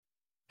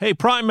Hey,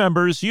 Prime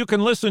members, you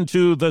can listen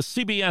to the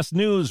CBS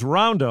News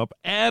Roundup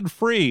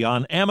ad-free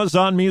on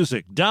Amazon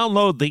Music.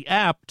 Download the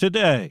app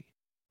today.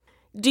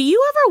 Do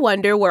you ever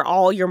wonder where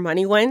all your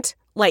money went?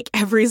 Like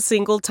every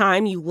single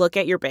time you look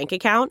at your bank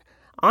account?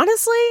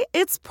 Honestly,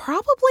 it's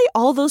probably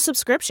all those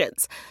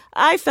subscriptions.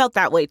 I felt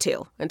that way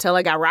too, until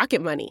I got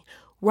Rocket Money.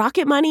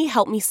 Rocket Money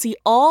helped me see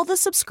all the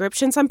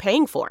subscriptions I'm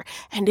paying for,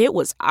 and it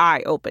was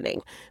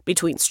eye-opening.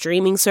 Between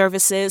streaming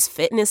services,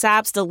 fitness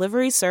apps,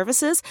 delivery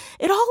services,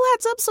 it all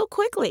adds up so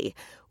quickly.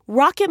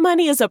 Rocket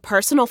Money is a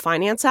personal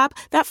finance app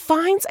that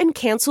finds and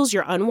cancels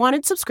your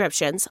unwanted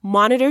subscriptions,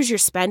 monitors your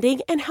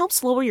spending, and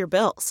helps lower your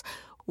bills.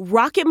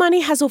 Rocket Money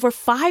has over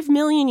 5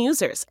 million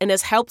users and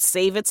has helped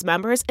save its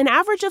members an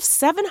average of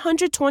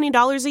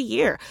 $720 a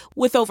year,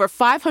 with over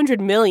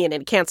 500 million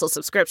in canceled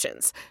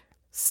subscriptions.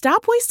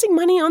 Stop wasting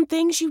money on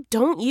things you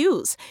don't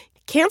use.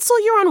 Cancel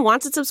your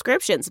unwanted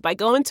subscriptions by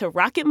going to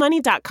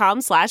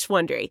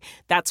rocketmoney.com/Wondery.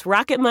 That's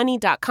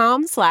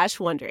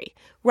rocketmoney.com/Wondery.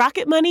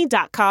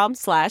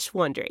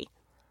 rocketmoney.com/Wondery.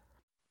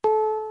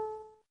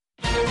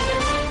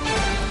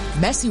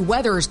 Messy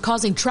weather is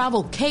causing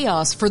travel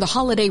chaos for the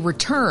holiday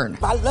return.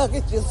 My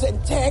luggage is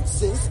in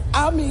Texas.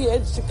 I'm here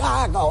in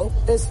Chicago.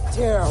 It's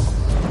terrible.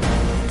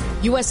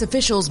 U.S.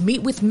 officials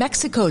meet with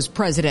Mexico's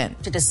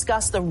president to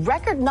discuss the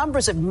record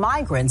numbers of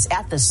migrants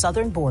at the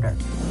southern border.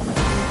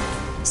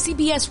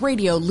 CBS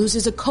Radio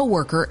loses a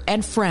coworker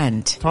and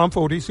friend. Tom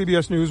Foti,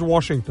 CBS News,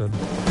 Washington.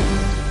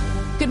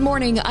 Good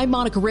morning. I'm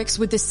Monica Ricks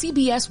with the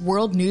CBS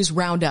World News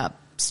Roundup.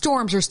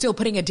 Storms are still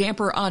putting a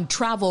damper on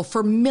travel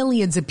for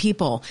millions of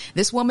people.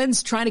 This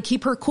woman's trying to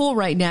keep her cool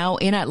right now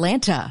in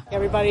Atlanta.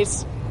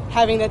 Everybody's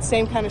having that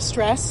same kind of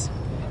stress,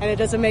 and it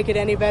doesn't make it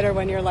any better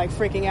when you're like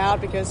freaking out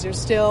because you're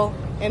still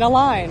in a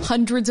line.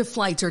 Hundreds of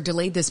flights are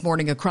delayed this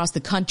morning across the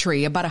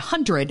country. About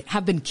 100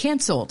 have been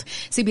canceled.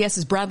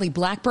 CBS's Bradley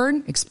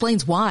Blackburn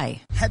explains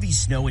why. Heavy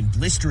snow and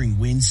blistering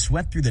winds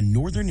swept through the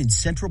northern and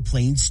central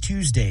plains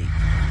Tuesday.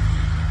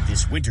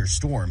 This winter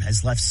storm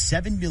has left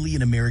 7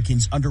 million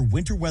Americans under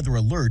winter weather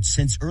alerts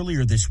since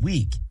earlier this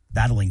week,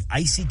 battling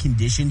icy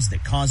conditions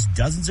that caused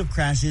dozens of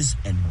crashes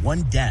and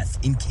one death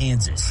in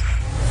Kansas.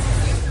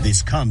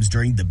 This comes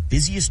during the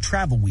busiest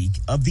travel week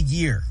of the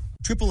year.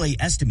 AAA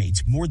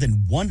estimates more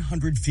than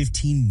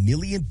 115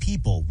 million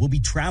people will be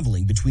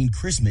traveling between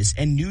Christmas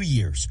and New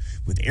Year's,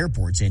 with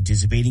airports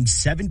anticipating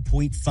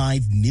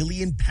 7.5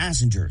 million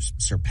passengers,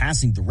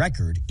 surpassing the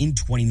record in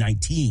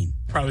 2019.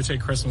 Probably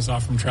take Christmas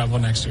off from travel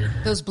next year.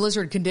 Those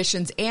blizzard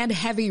conditions and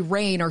heavy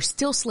rain are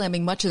still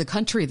slamming much of the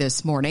country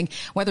this morning.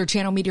 Weather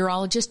Channel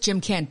meteorologist Jim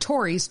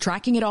Cantori's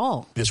tracking it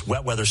all. This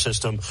wet weather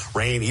system,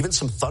 rain, even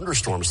some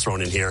thunderstorms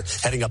thrown in here,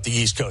 heading up the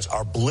East Coast.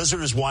 Our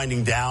blizzard is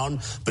winding down,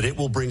 but it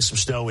will bring some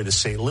snow into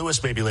St.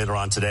 Louis maybe later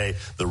on today.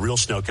 The real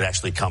snow could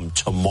actually come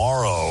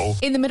tomorrow.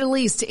 In the Middle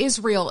East,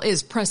 Israel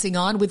is pressing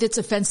on with its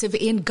offensive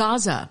in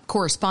Gaza.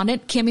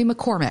 Correspondent Kimmy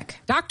McCormick.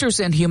 Doctors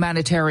and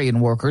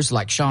humanitarian workers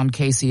like Sean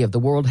Casey of the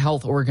World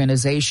Health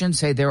Organization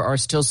say there are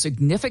still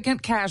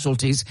significant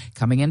casualties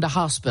coming into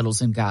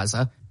hospitals in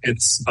Gaza.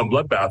 It's a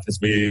bloodbath, as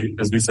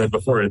we said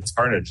before. It's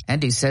carnage.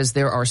 And he says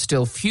there are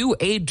still few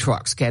aid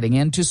trucks getting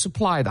in to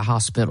supply the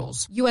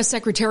hospitals. U.S.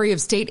 Secretary of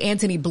State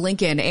Antony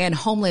Blinken and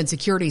Homeland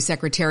Security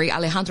Secretary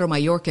Alejandro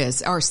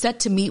Mayorkas are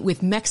set to meet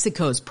with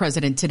Mexico's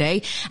president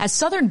today as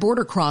southern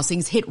border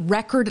crossings hit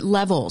record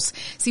levels.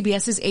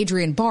 CBS's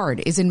Adrian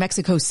Bard is in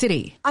Mexico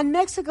City. On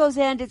Mexico's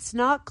end, it's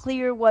not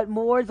clear what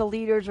more the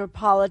leaders or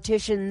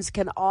politicians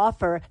can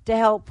offer to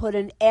help put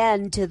an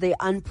end to the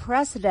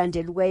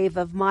unprecedented wave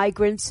of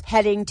migrants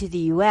heading to the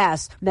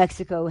U.S.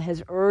 Mexico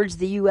has urged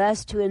the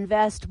U.S. to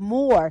invest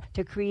more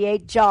to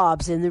create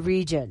jobs in the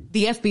region.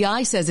 The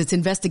FBI says it's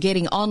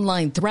investigating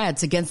online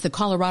threats against the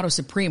Colorado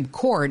Supreme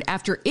Court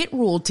after it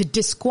ruled to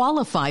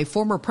disqualify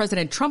former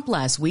President Trump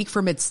last week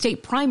from its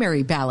state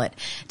primary ballot.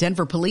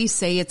 Denver police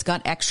say it's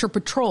got extra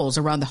patrols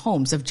around the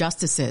homes of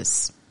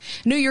justices.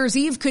 New Year's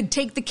Eve could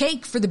take the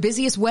cake for the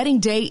busiest wedding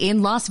day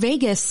in Las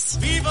Vegas.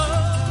 Viva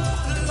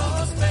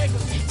Las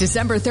Vegas.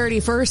 December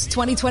 31st,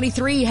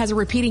 2023 has a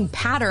repeating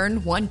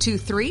pattern, 1, 2,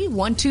 3,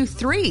 1, 2,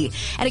 3.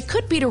 And it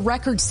could beat a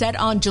record set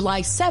on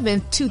July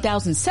 7th,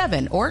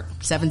 2007, or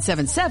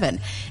 777.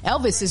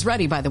 Elvis is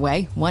ready, by the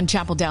way. One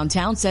Chapel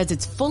downtown says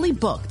it's fully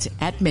booked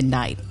at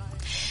midnight.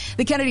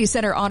 The Kennedy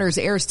Center Honors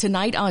airs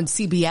tonight on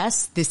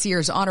CBS. This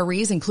year's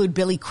honorees include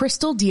Billy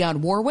Crystal,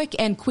 Dionne Warwick,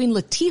 and Queen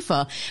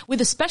Latifah,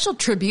 with a special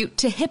tribute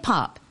to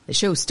hip-hop. The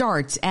show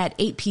starts at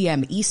 8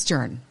 p.m.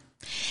 Eastern.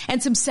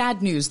 And some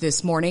sad news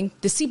this morning.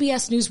 The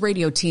CBS News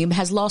radio team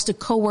has lost a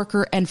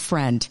coworker and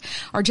friend.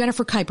 Our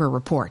Jennifer Kuiper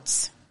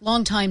reports.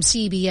 Longtime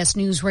CBS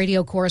News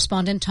radio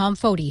correspondent Tom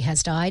Foti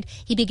has died.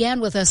 He began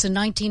with us in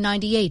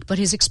 1998, but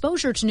his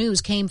exposure to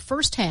news came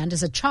firsthand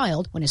as a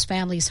child when his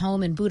family's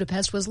home in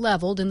Budapest was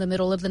leveled in the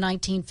middle of the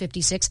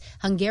 1956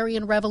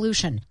 Hungarian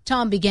Revolution.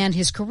 Tom began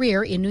his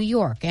career in New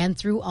York and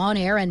through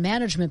on-air and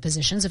management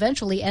positions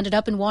eventually ended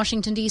up in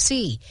Washington,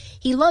 D.C.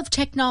 He loved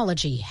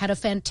technology, had a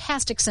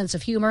fantastic sense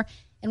of humor,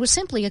 and was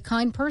simply a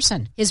kind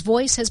person. His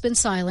voice has been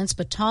silenced,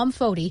 but Tom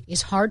Foti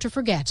is hard to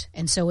forget,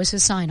 and so is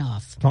his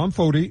sign-off. Tom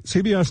Foti,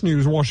 CBS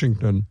News,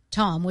 Washington.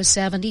 Tom was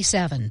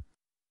 77.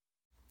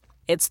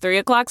 It's 3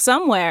 o'clock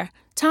somewhere.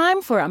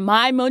 Time for a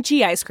My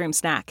Mochi ice cream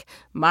snack.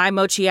 My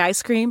Mochi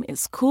ice cream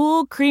is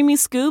cool, creamy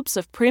scoops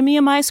of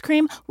premium ice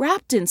cream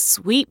wrapped in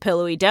sweet,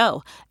 pillowy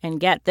dough. And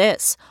get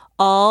this,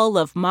 all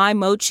of My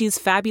Mochi's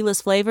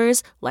fabulous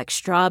flavors, like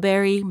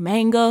strawberry,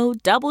 mango,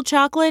 double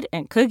chocolate,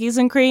 and cookies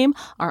and cream,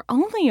 are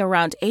only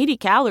around 80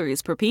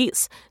 calories per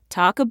piece.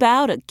 Talk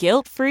about a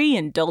guilt-free,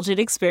 indulgent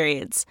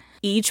experience.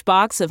 Each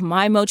box of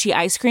My Mochi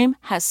ice cream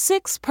has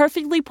 6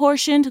 perfectly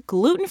portioned,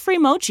 gluten-free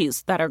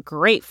mochis that are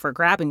great for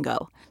grab and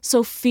go.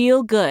 So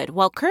feel good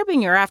while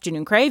curbing your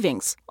afternoon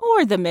cravings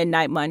or the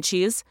midnight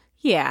munchies.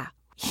 Yeah,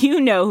 you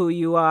know who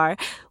you are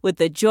with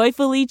the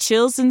joyfully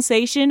chill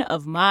sensation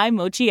of My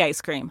Mochi ice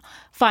cream.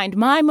 Find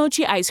My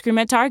Mochi ice cream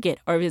at Target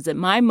or visit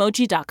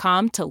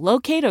mymochi.com to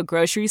locate a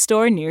grocery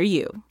store near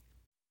you.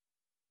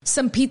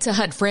 Some Pizza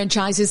Hut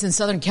franchises in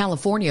Southern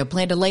California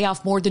plan to lay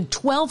off more than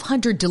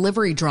 1,200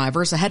 delivery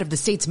drivers ahead of the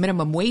state's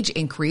minimum wage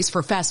increase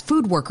for fast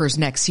food workers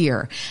next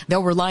year.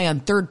 They'll rely on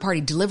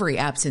third-party delivery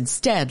apps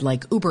instead,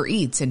 like Uber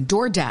Eats and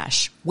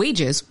DoorDash.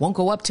 Wages won't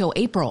go up till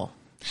April.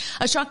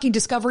 A shocking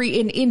discovery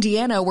in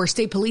Indiana where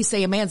state police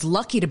say a man's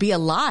lucky to be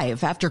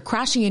alive after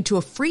crashing into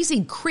a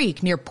freezing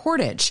creek near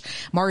Portage.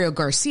 Mario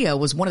Garcia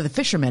was one of the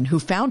fishermen who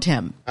found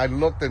him. I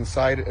looked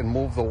inside and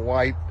moved the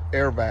white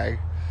airbag,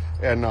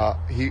 and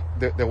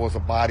there was a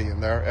body in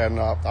there, and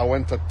I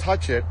went to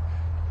touch it,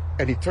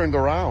 and he turned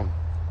around,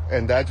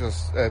 and that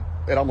just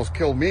it almost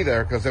killed me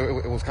there because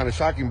it was kind of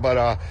shocking,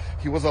 but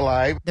he was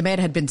alive. The man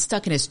had been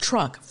stuck in his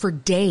truck for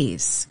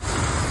days.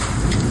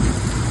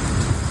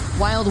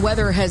 Wild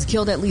weather has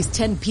killed at least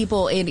 10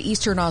 people in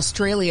eastern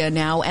Australia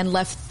now and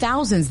left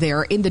thousands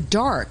there in the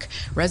dark.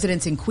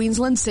 Residents in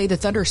Queensland say the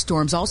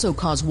thunderstorms also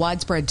caused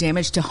widespread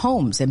damage to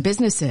homes and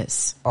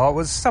businesses. Oh, it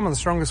was some of the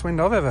strongest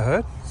wind I've ever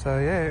heard. So,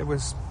 yeah, it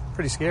was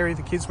pretty scary.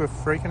 The kids were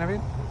freaking a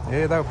bit.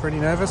 Yeah, they were pretty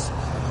nervous.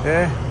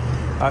 Yeah.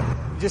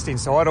 Just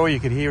inside, all you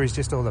could hear is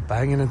just all the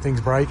banging and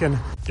things breaking.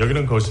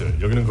 여기는 거실.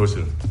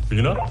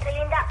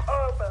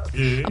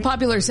 A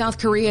popular South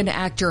Korean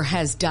actor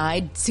has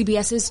died.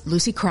 CBS's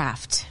Lucy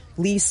Kraft.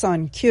 Lee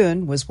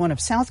Sun-kyun was one of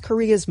South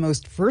Korea's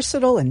most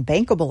versatile and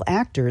bankable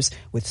actors,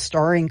 with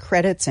starring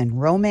credits in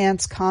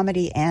romance,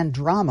 comedy, and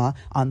drama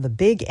on the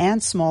big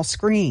and small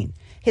screen.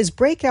 His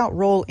breakout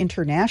role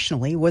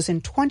internationally was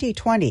in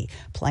 2020,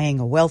 playing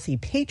a wealthy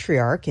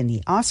patriarch in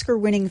the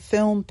Oscar-winning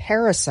film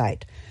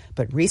Parasite.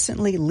 But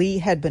recently, Lee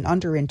had been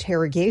under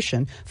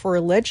interrogation for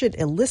alleged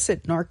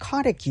illicit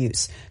narcotic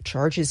use,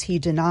 charges he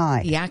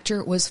denied. The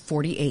actor was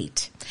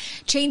 48.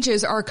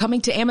 Changes are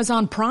coming to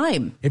Amazon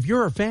Prime. If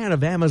you're a fan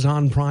of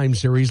Amazon Prime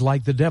series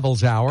like The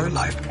Devil's Hour, your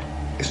life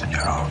isn't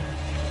your own.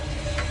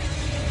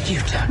 You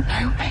don't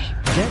know me.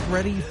 Get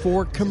ready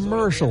for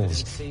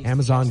commercials.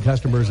 Amazon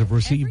customers have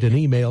received an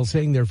email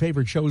saying their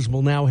favorite shows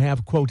will now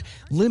have, quote,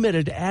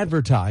 limited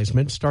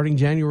advertisement starting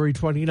January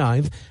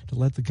 29th to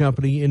let the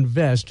company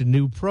invest in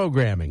new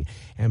programming.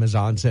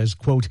 Amazon says,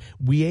 quote,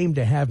 we aim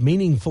to have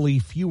meaningfully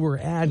fewer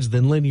ads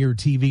than linear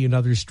TV and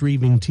other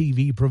streaming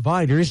TV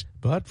providers,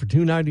 but for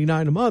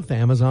 $2.99 a month,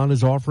 Amazon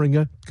is offering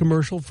a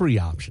commercial-free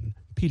option.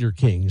 Peter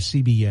King,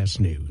 CBS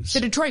News.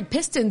 The Detroit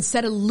Pistons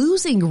set a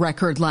losing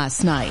record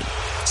last night.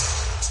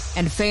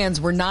 And fans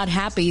were not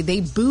happy.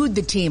 They booed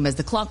the team as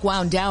the clock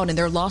wound down in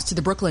their loss to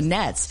the Brooklyn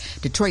Nets.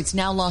 Detroit's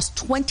now lost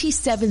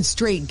 27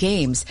 straight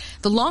games,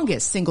 the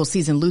longest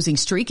single-season losing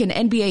streak in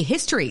NBA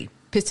history.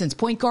 Pistons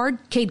point guard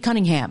Cade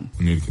Cunningham.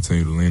 We need to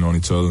continue to lean on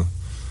each other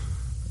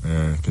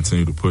and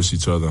continue to push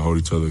each other and hold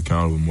each other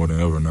accountable more than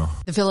ever now.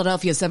 The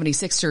Philadelphia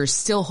 76ers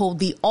still hold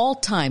the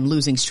all-time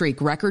losing streak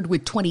record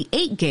with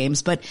 28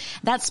 games, but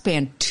that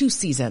spanned 2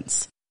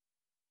 seasons.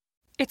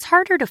 It's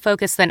harder to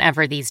focus than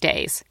ever these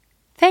days.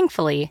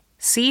 Thankfully,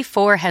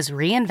 C4 has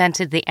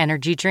reinvented the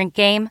energy drink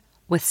game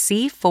with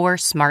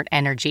C4 Smart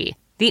Energy,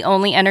 the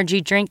only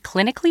energy drink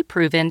clinically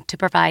proven to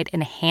provide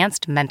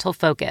enhanced mental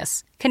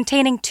focus,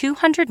 containing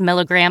 200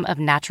 milligrams of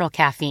natural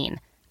caffeine,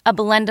 a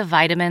blend of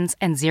vitamins,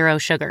 and 0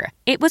 sugar.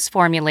 It was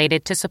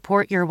formulated to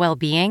support your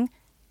well-being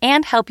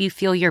and help you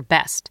feel your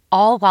best,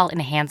 all while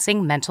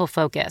enhancing mental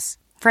focus.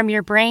 From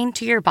your brain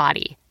to your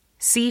body,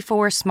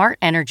 C4 Smart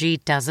Energy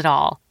does it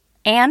all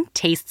and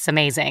tastes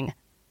amazing.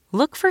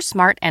 Look for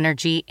Smart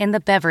Energy in the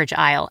beverage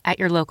aisle at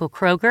your local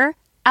Kroger,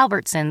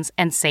 Albertsons,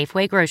 and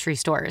Safeway grocery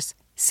stores.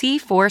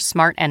 C4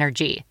 Smart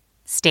Energy.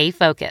 Stay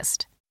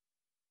focused.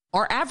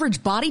 Our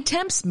average body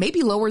temps may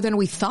be lower than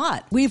we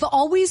thought. We've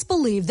always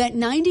believed that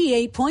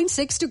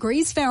 98.6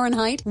 degrees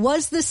Fahrenheit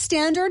was the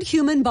standard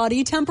human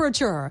body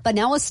temperature. But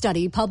now a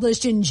study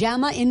published in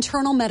JAMA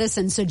Internal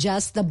Medicine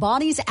suggests the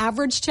body's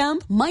average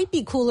temp might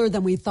be cooler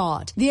than we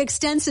thought. The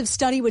extensive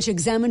study, which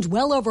examined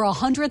well over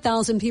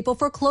 100,000 people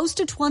for close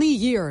to 20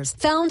 years,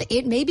 found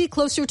it may be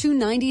closer to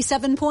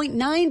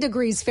 97.9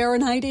 degrees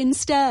Fahrenheit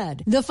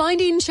instead. The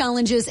finding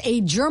challenges a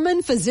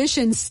German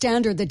physician's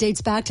standard that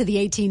dates back to the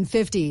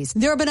 1850s.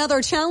 There have been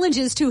other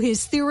challenges to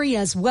his theory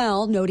as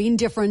well, noting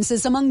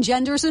differences among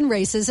genders and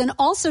races and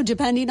also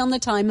depending on the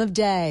time of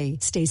day.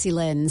 Stacey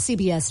Lynn,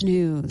 CBS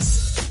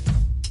News.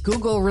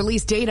 Google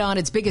released data on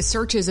its biggest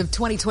searches of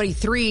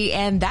 2023,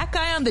 and that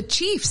guy on the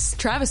Chiefs,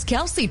 Travis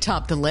Kelce,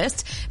 topped the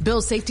list.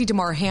 Bills safety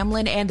Damar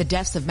Hamlin and the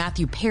deaths of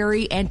Matthew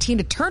Perry and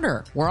Tina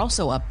Turner were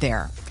also up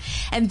there.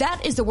 And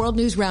that is the World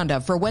News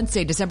Roundup for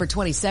Wednesday, December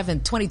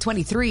 27th,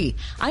 2023.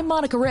 I'm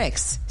Monica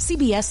Ricks,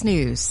 CBS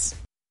News.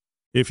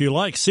 If you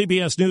like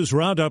CBS News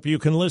Roundup, you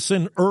can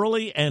listen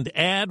early and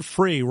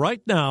ad-free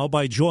right now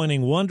by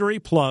joining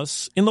Wondery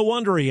Plus in the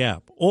Wondery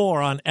app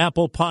or on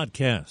Apple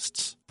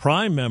Podcasts.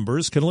 Prime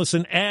members can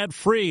listen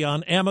ad-free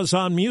on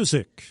Amazon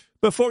Music.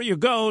 Before you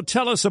go,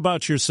 tell us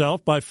about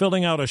yourself by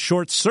filling out a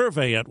short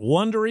survey at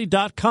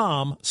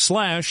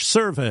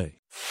Wondery.com/survey.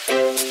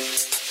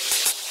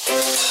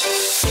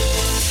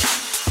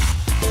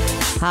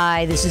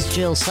 Hi, this is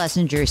Jill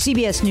Schlesinger,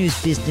 CBS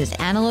News business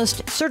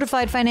analyst,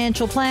 certified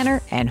financial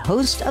planner, and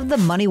host of the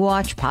Money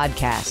Watch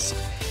podcast.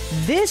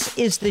 This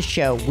is the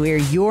show where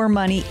your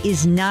money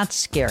is not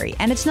scary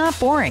and it's not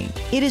boring.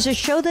 It is a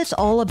show that's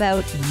all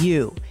about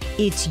you.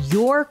 It's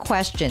your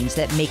questions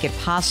that make it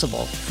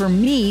possible for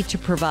me to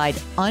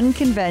provide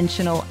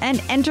unconventional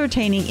and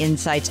entertaining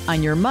insights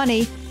on your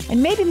money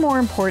and maybe more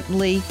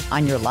importantly,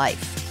 on your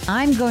life.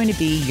 I'm going to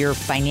be your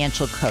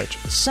financial coach,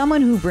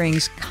 someone who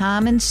brings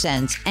common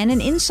sense and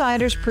an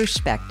insider's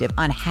perspective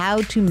on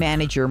how to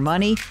manage your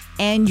money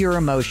and your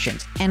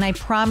emotions. And I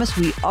promise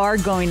we are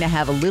going to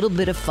have a little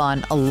bit of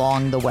fun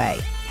along the way.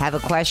 Have a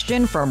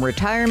question from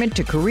retirement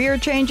to career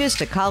changes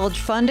to college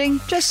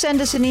funding? Just send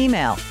us an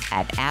email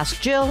at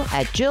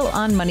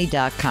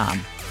askjill@jillonmoney.com.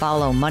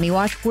 Follow Money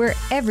Watch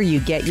wherever you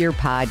get your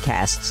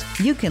podcasts.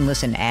 You can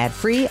listen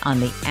ad-free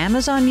on the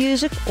Amazon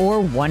Music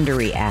or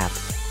Wondery app.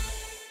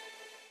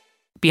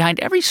 Behind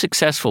every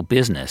successful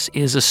business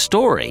is a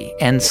story,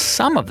 and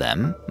some of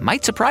them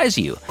might surprise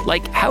you,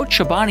 like how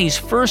Chobani's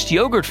first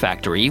yogurt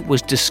factory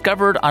was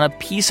discovered on a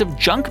piece of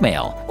junk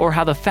mail, or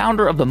how the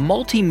founder of the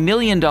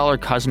multi-million-dollar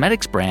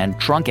cosmetics brand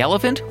Drunk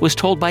Elephant was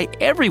told by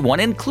everyone,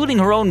 including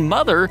her own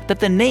mother, that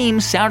the name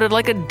sounded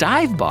like a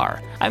dive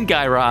bar. I'm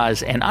Guy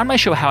Raz, and on my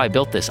show How I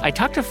Built This, I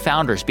talk to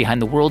founders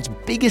behind the world's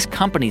biggest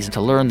companies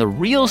to learn the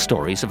real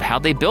stories of how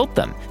they built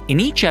them. In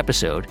each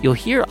episode, you'll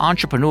hear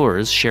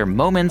entrepreneurs share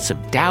moments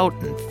of doubt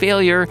and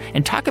failure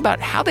and talk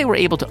about how they were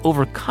able to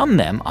overcome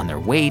them on their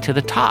way to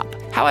the top.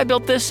 How I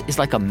Built This is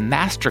like a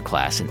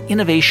masterclass in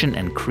innovation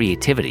and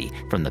creativity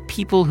from the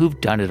people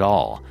who've done it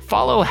all.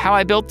 Follow How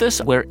I Built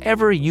This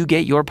wherever you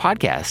get your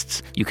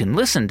podcasts. You can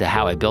listen to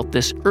How I Built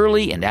This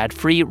early and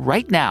ad-free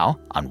right now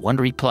on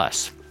Wondery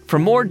Plus. For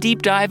more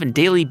deep dive and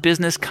daily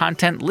business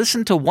content,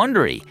 listen to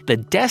Wondery, the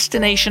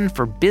destination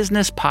for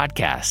business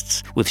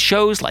podcasts. With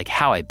shows like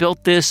How I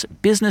Built This,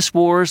 Business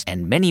Wars,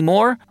 and many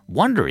more,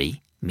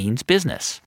 Wondery means business.